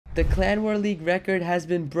The Clan War League record has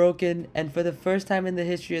been broken, and for the first time in the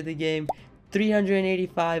history of the game,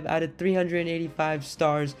 385 out of 385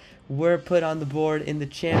 stars were put on the board in the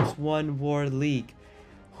Champs 1 War League.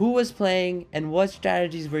 Who was playing and what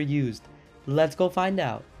strategies were used? Let's go find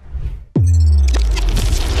out.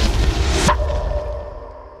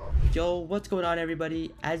 Yo, what's going on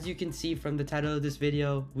everybody? As you can see from the title of this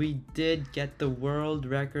video, we did get the world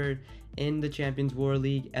record in the Champions War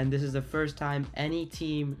League, and this is the first time any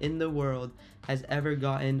team in the world has ever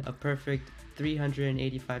gotten a perfect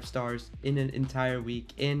 385 stars in an entire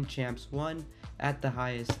week in Champs 1 at the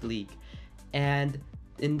highest league. And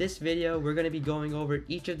in this video, we're going to be going over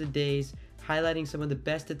each of the days, highlighting some of the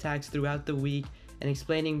best attacks throughout the week, and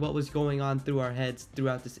explaining what was going on through our heads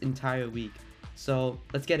throughout this entire week. So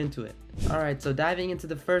let's get into it. Alright, so diving into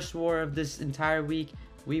the first war of this entire week,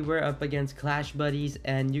 we were up against Clash Buddies,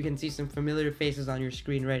 and you can see some familiar faces on your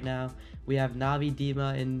screen right now. We have Navi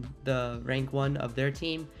Dima in the rank 1 of their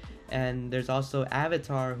team, and there's also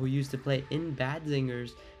Avatar, who used to play in Bad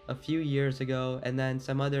Zingers a few years ago, and then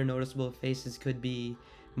some other noticeable faces could be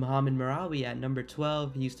Muhammad Marawi at number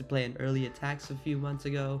 12. He used to play in early attacks a few months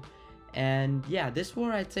ago. And yeah, this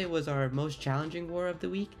war I'd say was our most challenging war of the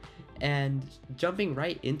week. And jumping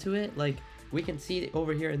right into it, like we can see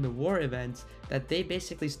over here in the war events that they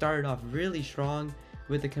basically started off really strong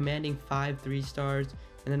with a commanding 5 3-stars,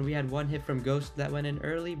 and then we had one hit from Ghost that went in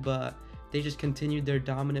early, but they just continued their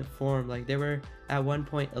dominant form. Like they were at one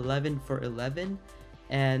point 11 for 11,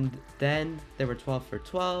 and then they were 12 for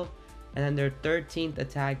 12, and then their 13th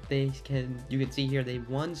attack, you can see here they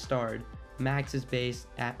 1-starred Max's base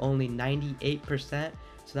at only 98%,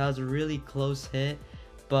 so that was a really close hit.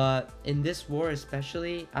 But in this war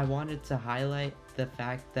especially, I wanted to highlight the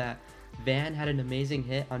fact that Van had an amazing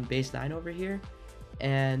hit on base 9 over here,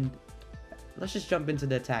 and let's just jump into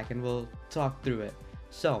the attack and we'll talk through it.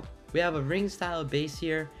 So we have a ring style base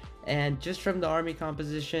here, and just from the army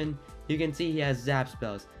composition you can see he has zap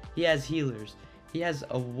spells, he has healers, he has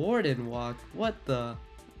a warden walk. What the?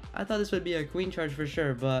 I thought this would be a queen charge for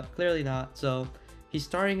sure, but clearly not. So he's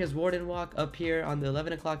starting his warden walk up here on the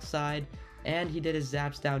 11 o'clock side, and he did his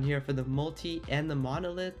zaps down here for the multi and the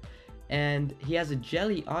monolith, and he has a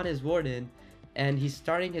jelly on his warden, and he's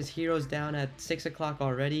starting his heroes down at 6 o'clock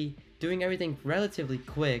already, doing everything relatively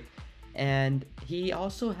quick. And he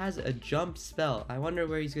also has a jump spell. I wonder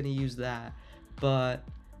where he's going to use that, but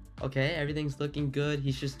okay, everything's looking good.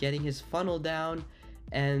 He's just getting his funnel down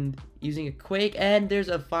and using a quake, and there's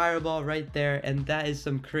a fireball right there, and that is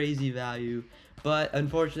some crazy value. But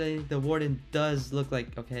unfortunately the warden does look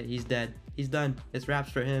like, okay, he's dead, he's done, it's wraps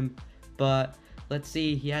for him. But let's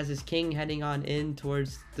see, he has his king heading on in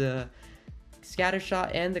towards the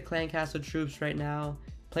scattershot and the clan castle troops right now,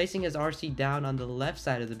 placing his RC down on the left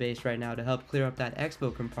side of the base right now to help clear up that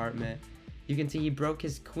expo compartment. You can see he broke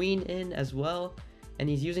his queen in as well, and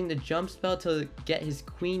he's using the jump spell to get his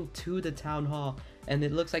queen to the town hall, and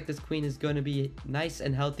it looks like this queen is going to be nice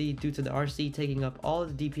and healthy due to the RC taking up all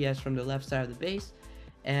of the DPS from the left side of the base.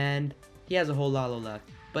 And he has a whole Lalo left,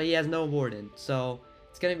 but he has no warden, so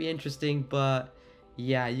it's going to be interesting. But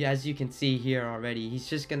yeah, as you can see here already, he's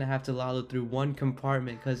just going to have to Lalo through one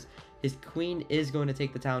compartment because his queen is going to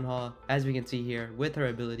take the town hall, as we can see here, with her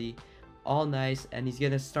ability. All nice, and he's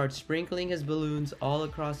going to start sprinkling his balloons all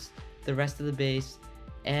across the rest of the base.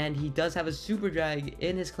 And he does have a super drag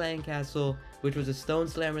in his clan castle, which was a stone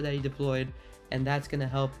slammer that he deployed, and that's going to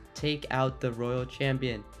help take out the royal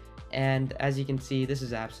champion. And as you can see, this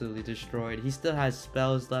is absolutely destroyed. He still has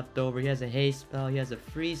spells left over. He has a haste spell, he has a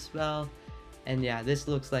freeze spell, and yeah, this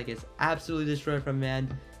looks like it's absolutely destroyed from man.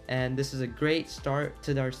 And this is a great start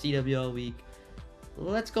to our CWL week.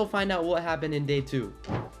 Let's go find out what happened in day 2.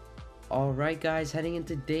 Alright guys, heading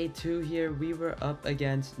into day 2 here, we were up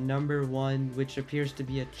against number 1, which appears to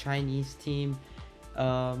be a Chinese team.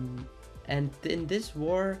 And in this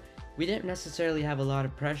war, we didn't necessarily have a lot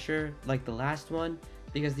of pressure like the last one,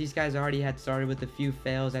 because these guys already had started with a few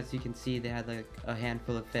fails. As you can see, they had like a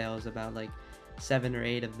handful of fails, about like 7 or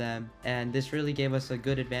 8 of them, and this really gave us a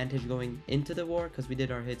good advantage going into the war because we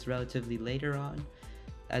did our hits relatively later on,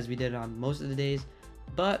 as we did on most of the days.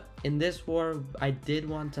 But in this war, I did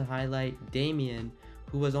want to highlight Damien,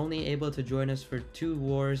 who was only able to join us for 2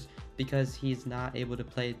 wars because he's not able to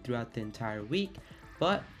play throughout the entire week.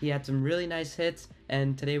 But he had some really nice hits,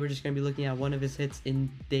 and today we're just going to be looking at one of his hits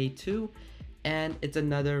in day 2, and it's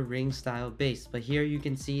another ring style base. But here you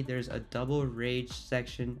can see there's a double rage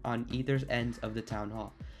section on either ends of the town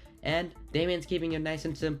hall. And Damien's keeping it nice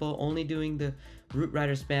and simple, only doing the root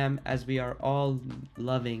rider spam, as we are all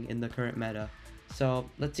loving in the current meta. So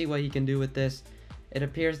let's see what he can do with this. It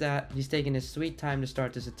appears that he's taking his sweet time to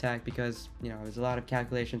start this attack because, you know, there's a lot of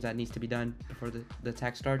calculations that needs to be done before the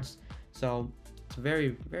attack starts. So it's a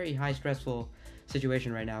very, very high stressful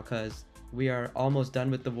situation right now because we are almost done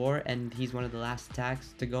with the war and he's one of the last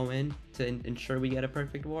attacks to go in to ensure we get a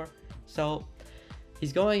perfect war. So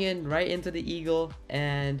he's going in right into the eagle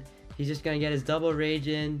and he's just going to get his double rage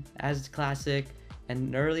in as classic and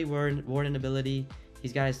an early warden ability.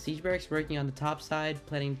 He's got his siege barracks working on the top side,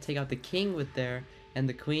 planning to take out the king with there, and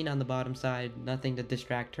the queen on the bottom side, nothing to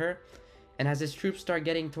distract her. And as his troops start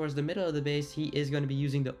getting towards the middle of the base, he is going to be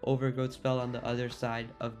using the overgrowth spell on the other side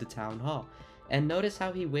of the town hall. And notice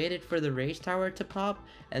how he waited for the rage tower to pop,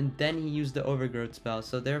 and then he used the overgrowth spell.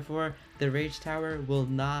 So therefore, the rage tower will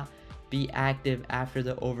not be active after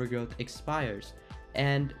the overgrowth expires.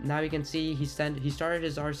 And now you can see he started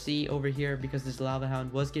his RC over here because this lava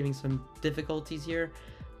hound was giving some difficulties here,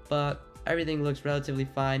 but everything looks relatively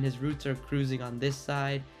fine. His roots are cruising on this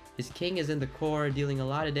side. His king is in the core dealing a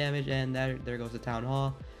lot of damage, and there goes the town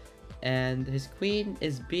hall. And his queen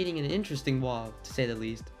is beating an interesting wall, to say the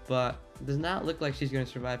least, but does not look like she's going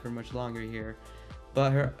to survive for much longer here.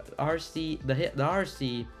 But her RC, the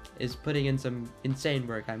RC is putting in some insane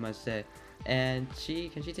work, I must say. And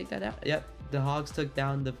can she take that out? Yep, the hogs took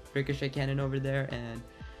down the ricochet cannon over there, and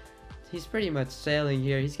he's pretty much sailing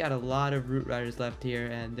here. He's got a lot of root riders left here,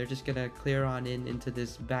 and they're just gonna clear on into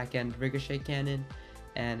this back end ricochet cannon,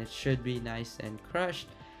 and it should be nice and crushed.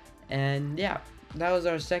 And yeah, that was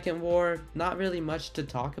our second war. Not really much to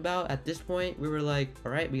talk about at this point. We were like,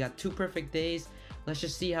 all right, we got 2 perfect days, let's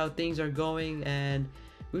just see how things are going, and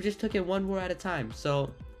we just took it 1 war at a time.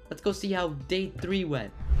 So let's go see how day 3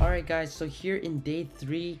 went. Alright guys, so here in day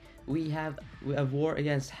 3 we have a war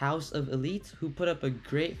against House of Elites, who put up a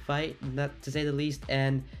great fight, not to say the least,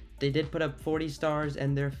 and they did put up 40 stars,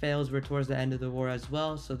 and their fails were towards the end of the war as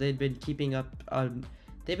well. So they've been keeping up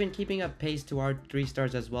pace to our 3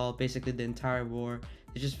 stars as well, basically the entire war.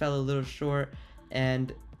 It just fell a little short,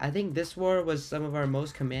 and I think this war was some of our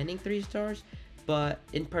most commanding 3 stars, but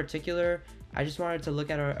in particular I just wanted to look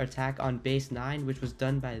at our attack on base 9, which was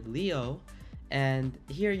done by Leo. And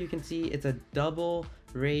here you can see it's a double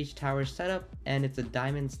rage tower setup, and it's a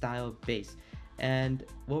diamond style base. And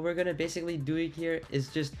what we're gonna basically do here is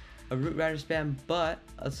just a root rider spam, but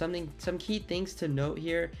some key things to note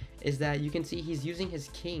here is that you can see he's using his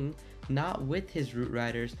king not with his root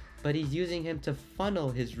riders, but he's using him to funnel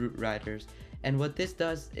his root riders. And what this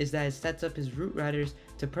does is that it sets up his root riders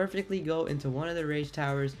to perfectly go into one of the rage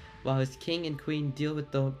towers while his king and queen deal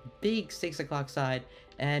with the big 6 o'clock side,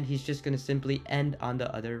 and he's just going to simply end on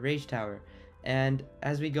the other rage tower. And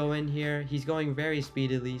as we go in here, he's going very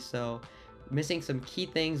speedily, so missing some key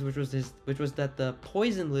things, which was that the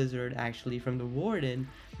poison lizard actually from the warden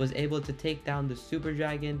was able to take down the super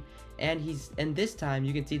dragon, and this time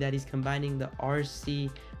you can see that he's combining the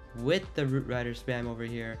RC with the root rider spam over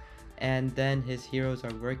here. And then his heroes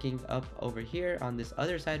are working up over here on this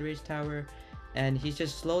other side rage tower, and he's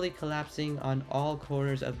just slowly collapsing on all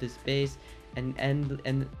corners of this base, and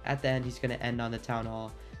at the end he's gonna end on the town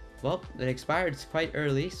hall. Well, it expired quite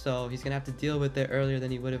early, so he's gonna have to deal with it earlier than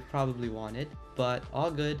he would have probably wanted, but all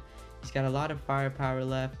good. He's got a lot of firepower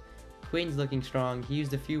left. Queen's looking strong. He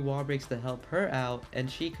used a few wall breaks to help her out, and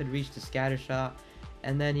she could reach the scatter shot,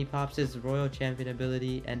 and then he pops his royal champion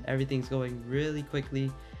ability, and everything's going really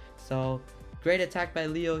quickly. So great attack by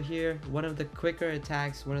Leo here, one of the quicker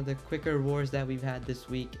attacks, one of the quicker wars that we've had this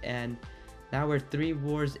week, and now we're 3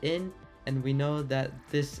 wars in, and we know that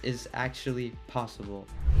this is actually possible.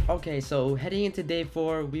 Okay, so heading into day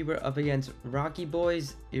 4, we were up against Rocky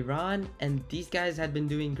Boys Iran, and these guys had been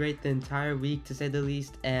doing great the entire week, to say the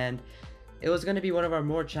least, and it was going to be one of our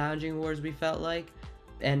more challenging wars, we felt like.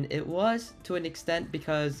 And it was to an extent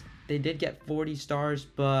because they did get 40 stars,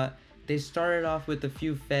 but they started off with a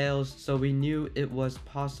few fails, so we knew it was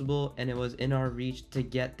possible and it was in our reach to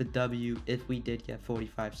get the W if we did get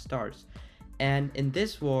 45 stars. And in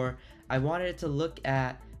this war, I wanted to look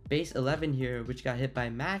at base 11 here, which got hit by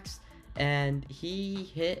Max, and he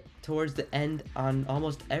hit towards the end on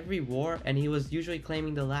almost every war, and he was usually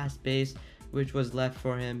claiming the last base which was left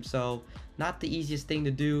for him, so not the easiest thing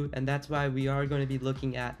to do, and that's why we are going to be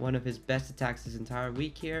looking at one of his best attacks this entire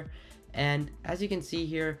week here. And as you can see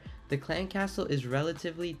here, the clan castle is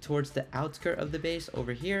relatively towards the outskirt of the base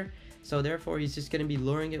over here, so therefore he's just going to be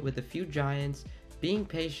luring it with a few giants, being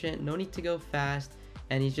patient, no need to go fast,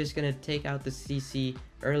 and he's just going to take out the CC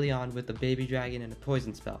early on with a baby dragon and a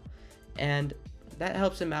poison spell. And that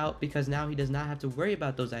helps him out because now he does not have to worry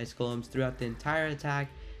about those ice golems throughout the entire attack,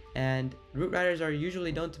 and root riders are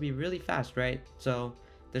usually known to be really fast, right? So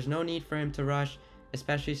there's no need for him to rush,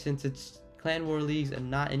 especially since it's clan war leagues and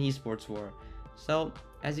not an esports war. So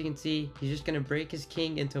as you can see, he's just going to break his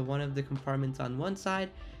king into one of the compartments on one side,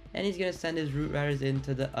 and he's going to send his root riders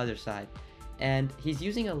into the other side. And he's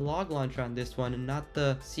using a log launcher on this one and not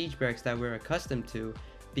the siege barracks that we're accustomed to,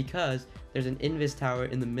 because there's an invis tower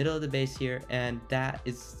in the middle of the base here, and that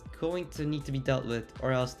is going to need to be dealt with,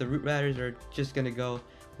 or else the root riders are just going to go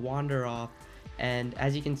wander off. And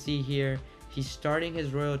as you can see here, he's starting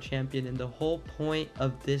his royal champion, and the whole point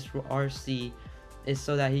of this RC is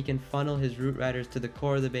so that he can funnel his root riders to the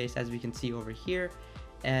core of the base, as we can see over here.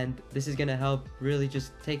 And this is going to help really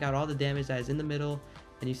just take out all the damage that is in the middle.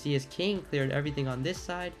 And you see his king cleared everything on this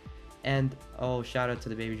side. And oh, shout out to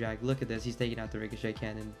the baby drag. Look at this, he's taking out the ricochet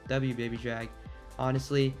cannon. W baby drag.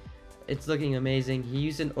 Honestly, it's looking amazing. He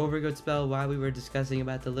used an overgrowth spell while we were discussing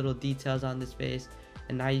about the little details on this base,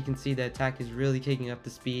 and now you can see the attack is really kicking up the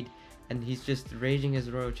speed, and he's just raging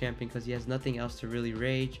his royal champion because he has nothing else to really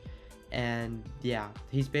rage. And yeah,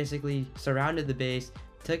 he's basically surrounded the base,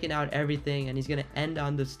 taken out everything, and he's gonna end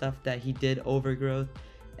on the stuff that he did overgrowth.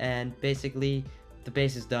 And basically the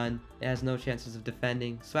base is done. It has no chances of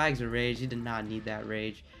defending. Swag's a rage. He did not need that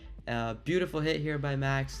rage. Beautiful hit here by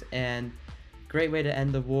Max, and great way to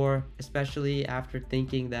end the war, especially after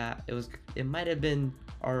thinking that it might have been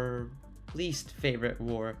our least favorite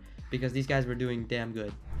war, because these guys were doing damn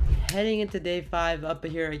good. Heading into day 5 up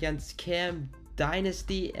here against Cam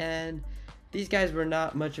Dynasty, and these guys were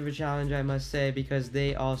not much of a challenge, I must say, because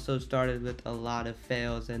they also started with a lot of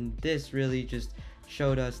fails, and this really just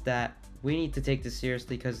showed us that we need to take this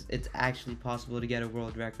seriously, because it's actually possible to get a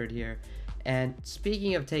world record here. And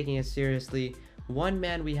speaking of taking it seriously, one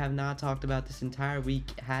man we have not talked about this entire week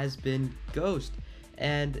has been Ghost,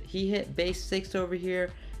 and he hit base 6 over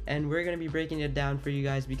here, and we're going to be breaking it down for you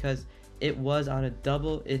guys because it was on a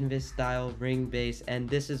double invis style ring base, and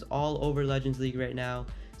this is all over Legends League right now.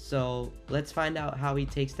 So let's find out how he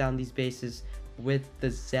takes down these bases with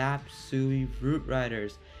the Zap Sui Root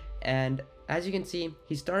Riders. And as you can see,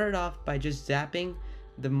 he started off by just zapping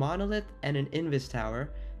the monolith and an invis tower,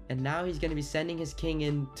 and now he's going to be sending his king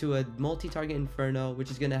into a multi-target inferno,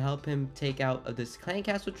 which is going to help him take out this clan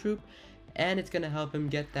castle troop, and it's going to help him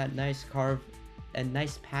get that nice carve and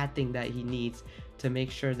nice pathing that he needs to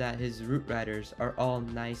make sure that his root riders are all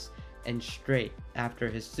nice and straight after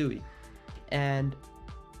his Sui. And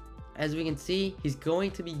as we can see, he's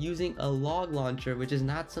going to be using a log launcher, which is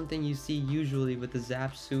not something you see usually with the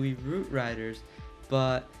Zap Sui root riders,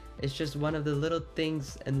 but it's just one of the little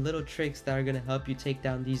things and little tricks that are going to help you take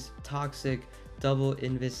down these toxic double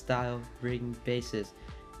invis style ring bases.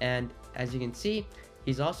 And as you can see,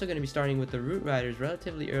 he's also going to be starting with the root riders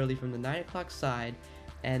relatively early from the 9 o'clock side,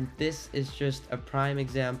 and this is just a prime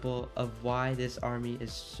example of why this army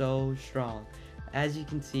is so strong. As you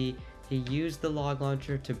can see, he used the log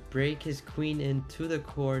launcher to break his queen into the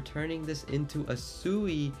core, turning this into a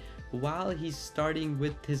Sui while he's starting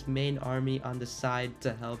with his main army on the side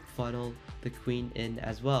to help funnel the queen in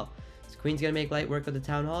as well. His queen's gonna make light work of the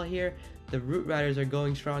town hall here. The root riders are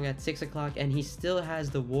going strong at 6 o'clock, and he still has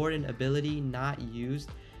the warden ability not used,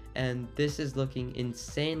 and this is looking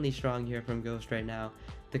insanely strong here from Ghost right now.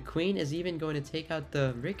 The queen is even going to take out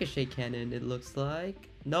the ricochet cannon, it looks like.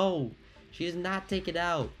 No, she does not take it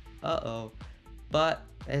out. But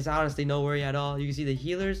it's honestly no worry at all. You can see the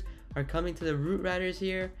healers are coming to the root riders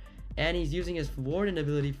here, and he's using his warden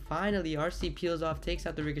ability. Finally, RC peels off, takes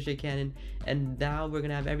out the ricochet cannon, and now we're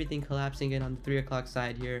gonna have everything collapsing in on the 3 o'clock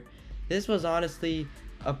side here. This was honestly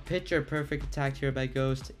a picture perfect attack here by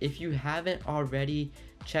Ghost. If you haven't already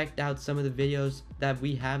checked out some of the videos that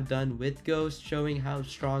we have done with Ghost showing how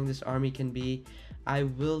strong this army can be, I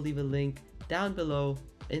will leave a link down below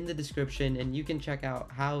in the description, and you can check out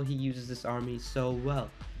how he uses this army so well.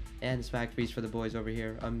 And smack freeze for the boys over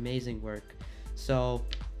here, amazing work. So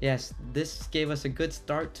yes, this gave us a good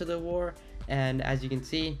start to the war, and as you can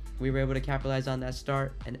see, we were able to capitalize on that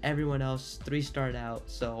start, and everyone else 3-starred out.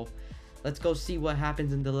 So let's go see what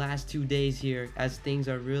happens in the last 2 days here as things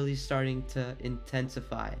are really starting to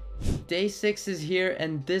intensify. Day 6 is here,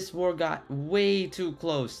 and this war got way too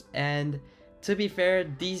close, and to be fair,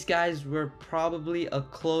 these guys were probably a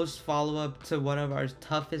close follow-up to one of our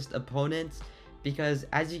toughest opponents, because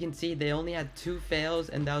as you can see, they only had 2 fails,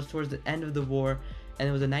 and that was towards the end of the war, and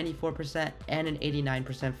it was a 94% and an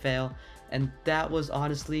 89% fail, and that was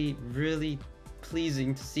honestly really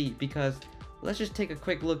pleasing to see. Because let's just take a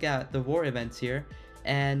quick look at the war events here,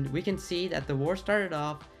 and we can see that the war started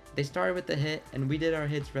off, they started with the hit, and we did our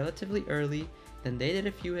hits relatively early, then they did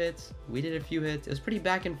a few hits, we did a few hits, it was pretty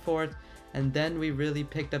back and forth, and then we really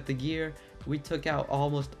picked up the gear. We took out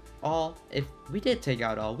almost all, if we did take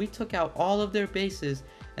out all, we took out all of their bases,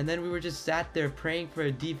 and then we were just sat there praying for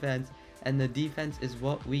a defense, and the defense is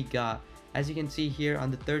what we got. As you can see here on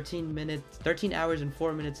the 13 hours and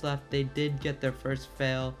 4 minutes left, they did get their first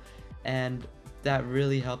fail, and that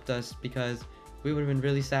really helped us because we would have been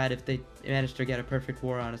really sad if they managed to get a perfect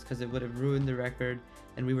war on us, because it would have ruined the record,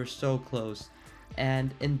 and we were so close.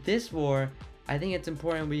 And in this war, I think it's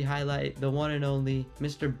important we highlight the one and only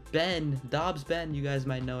Mr. Ben, Dobbs Ben, you guys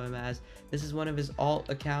might know him as. This is one of his alt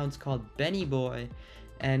accounts called Benny Boy,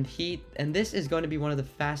 and this is going to be one of the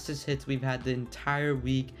fastest hits we've had the entire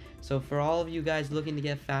week. So for all of you guys looking to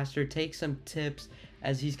get faster, take some tips,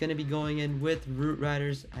 as he's going to be going in with Root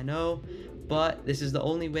Riders, I know, but this is the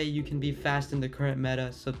only way you can be fast in the current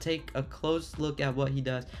meta. So take a close look at what he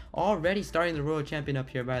does. Already starting the Royal Champion up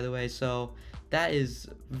here, by the way, so that is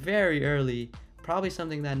very early, probably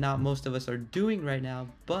something that not most of us are doing right now,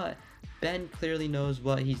 but Ben clearly knows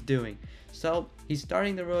what he's doing. So he's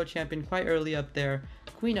starting the Royal Champion quite early up there,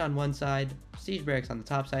 Queen on one side, Siege Barracks on the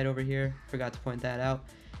top side over here, forgot to point that out,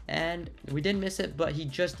 and we didn't miss it, but he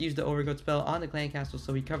just used the Overgrowth spell on the Clan Castle,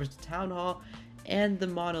 so he covers the Town Hall and the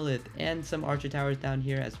Monolith and some Archer Towers down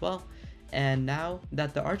here as well. And now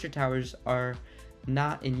that the Archer Towers are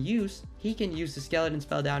not in use, he can use the Skeleton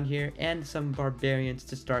spell down here and some Barbarians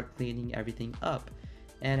to start cleaning everything up.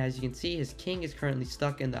 And as you can see, his king is currently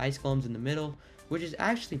stuck in the Ice Golems in the middle, which is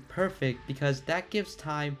actually perfect because that gives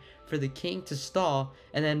time for the king to stall,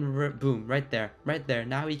 and then boom, right there.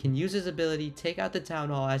 Now he can use his ability, take out the Town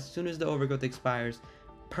Hall as soon as the Overgrowth expires.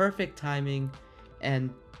 Perfect timing.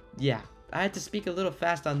 And yeah, I had to speak a little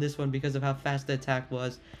fast on this one because of how fast the attack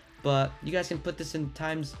was, but you guys can put this in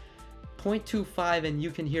times 0.25 and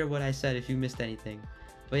you can hear what I said if you missed anything.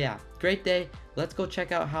 But yeah, great day. Let's go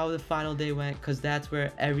check out how the final day went, because that's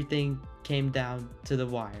where everything came down to the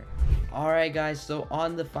wire. Alright guys, so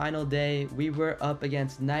on the final day, we were up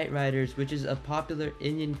against Night Riders, which is a popular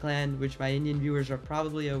Indian clan, which my Indian viewers are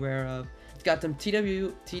probably aware of. It's got some TWOB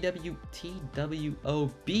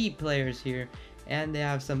players here, and they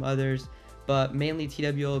have some others, but mainly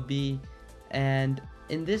TWOB. And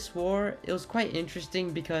in this war, it was quite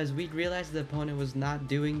interesting because we realized the opponent was not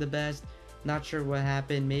doing the best. Not sure what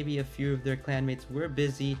happened, maybe a few of their clanmates were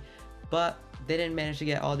busy, but they didn't manage to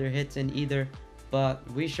get all their hits in either, but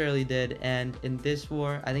we surely did. And in this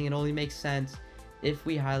war, I think it only makes sense if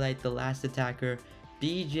we highlight the last attacker,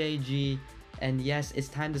 BJG. And yes, it's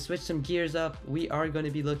time to switch some gears up. We are going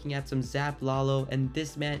to be looking at some Zap Lalo, and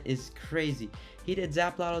this man is crazy. He did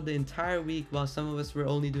Zap Lalo the entire week while some of us were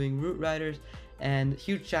only doing Root Riders, and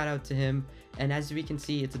huge shout out to him. And as we can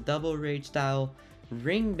see, it's a double rage style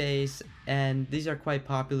ring base, and these are quite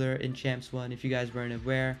popular in Champs 1 if you guys weren't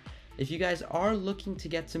aware. If you guys are looking to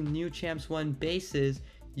get some new Champs 1 bases,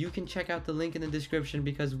 you can check out the link in the description,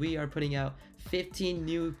 because we are putting out 15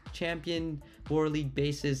 new Champion War League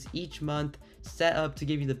bases each month, set up to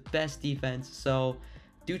give you the best defense. So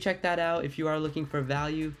do check that out if you are looking for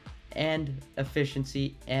value and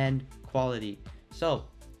efficiency and quality. So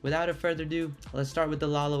without a further ado, let's start with the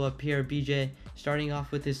Lalo up here. BJ starting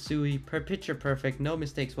off with his Sui, picture perfect, no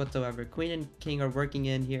mistakes whatsoever. Queen and king are working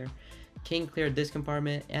in here. King cleared this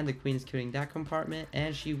compartment, and the queen is clearing that compartment,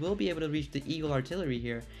 and she will be able to reach the Eagle artillery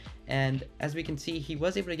here. And as we can see, he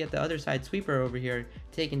was able to get the other side sweeper over here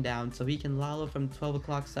taken down, so he can Lalo from the 12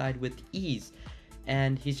 o'clock side with ease.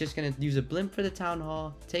 And he's just going to use a blimp for the Town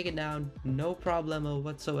Hall, take it down, no problemo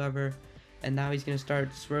whatsoever. And now he's going to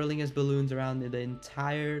start swirling his balloons around the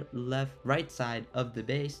entire right side of the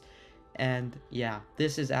base. And yeah,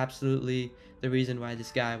 this is absolutely the reason why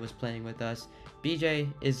this guy was playing with us.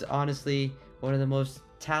 BJ is honestly one of the most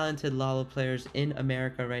talented Lalo players in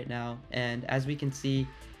America right now, and as we can see,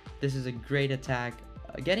 this is a great attack.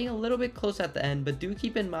 Getting a little bit close at the end, but do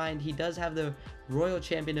keep in mind he does have the Royal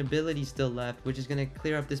Champion ability still left, which is going to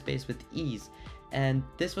clear up this base with ease. And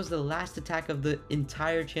this was the last attack of the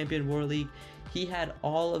entire Champion War League. He had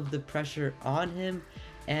all of the pressure on him,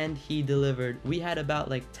 and he delivered. We had about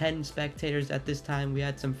like 10 spectators at this time. We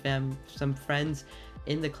had some friends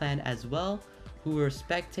in the clan as well who were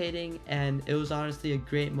spectating, and it was honestly a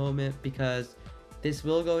great moment, because this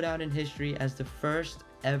will go down in history as the first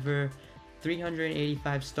ever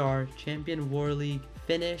 385 star Champion War League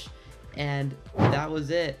finish. And that was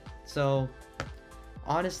it. So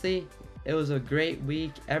honestly, it was a great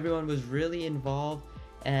week. Everyone was really involved,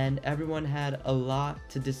 and everyone had a lot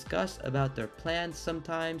to discuss about their plans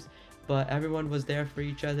sometimes, but everyone was there for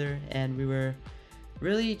each other, and we were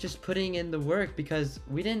really just putting in the work, because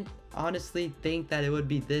we didn't honestly think that it would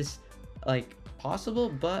be this like possible,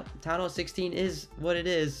 but Town Hall 16 is what it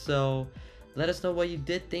is. So let us know what you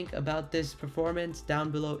did think about this performance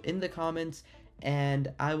down below in the comments,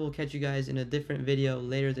 and I will catch you guys in a different video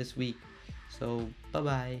later this week. So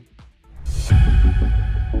bye bye.